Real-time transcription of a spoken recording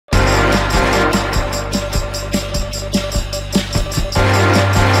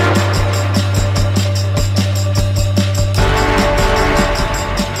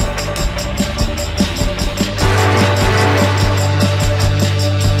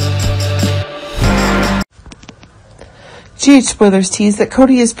GH Spoilers tease that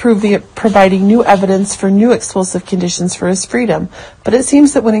Cody is providing new evidence for new explosive conditions for his freedom, but it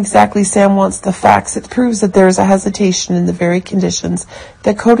seems that when exactly Sam wants the facts, it proves that there is a hesitation in the very conditions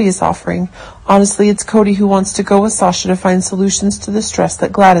that Cody is offering. Honestly, it's Cody who wants to go with Sasha to find solutions to the stress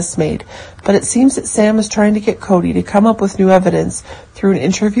that Gladys made, but it seems that Sam is trying to get Cody to come up with new evidence through an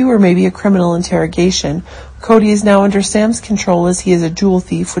interview or maybe a criminal interrogation. Cody is now under Sam's control as he is a jewel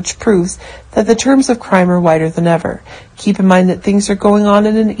thief, which proves that the terms of crime are wider than ever. Keep in mind that things are going on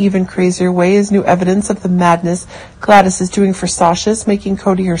in an even crazier way as new evidence of the madness Gladys is doing for Sasha is making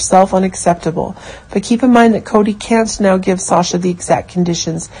Cody herself unacceptable. But keep in mind that Cody can't now give Sasha the exact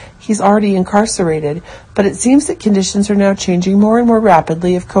conditions. He's already incarcerated, but it seems that conditions are now changing more and more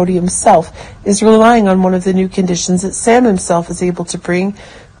rapidly if Cody himself is relying on one of the new conditions that Sam himself is able to bring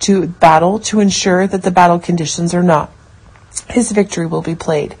to battle to ensure that the battle conditions are not. His victory will be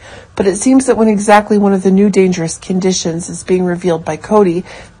played. But it seems that when exactly one of the new dangerous conditions is being revealed by Cody,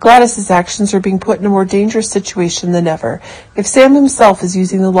 Gladys's actions are being put in a more dangerous situation than ever. If Sam himself is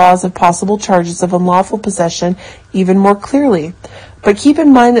using the laws of possible charges of unlawful possession even more clearly. But keep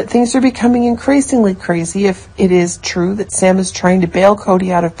in mind that things are becoming increasingly crazy if it is true that Sam is trying to bail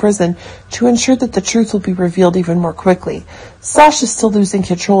Cody out of prison to ensure that the truth will be revealed even more quickly. Sasha's still losing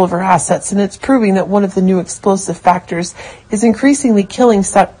control of her assets, and it's proving that one of the new explosive factors is increasingly killing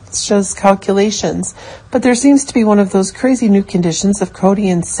Sasha's calculations. But there seems to be one of those crazy new conditions if Cody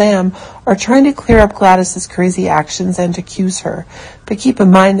and Sam are trying to clear up Gladys's crazy actions and accuse her. But keep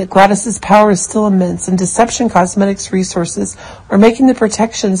in mind that Gladys's power is still immense, and Deception Cosmetics resources are making the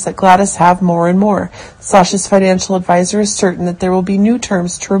protections that Gladys have more and more. Sasha's financial advisor is certain that there will be new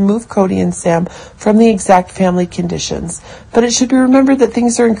terms to remove Cody and Sam from the exact family conditions. But it should be remembered that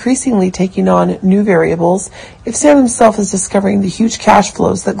things are increasingly taking on new variables. If Sam himself is discovering the huge cash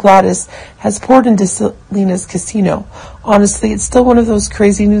flows that Gladys has poured into Selena's casino, honestly, it's still one of those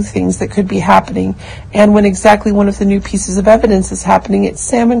crazy new things that could be happening. And when exactly one of the new pieces of evidence is happening, it's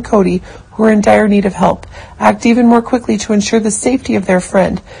Sam and Cody who are in dire need of help. Act even more quickly to ensure the safety of their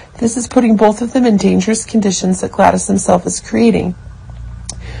friend. This is putting both of them in dangerous conditions that Gladys himself is creating.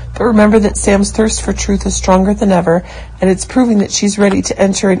 But remember that Sam's thirst for truth is stronger than ever, and it's proving that she's ready to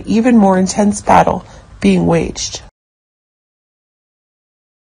enter an even more intense battle being waged.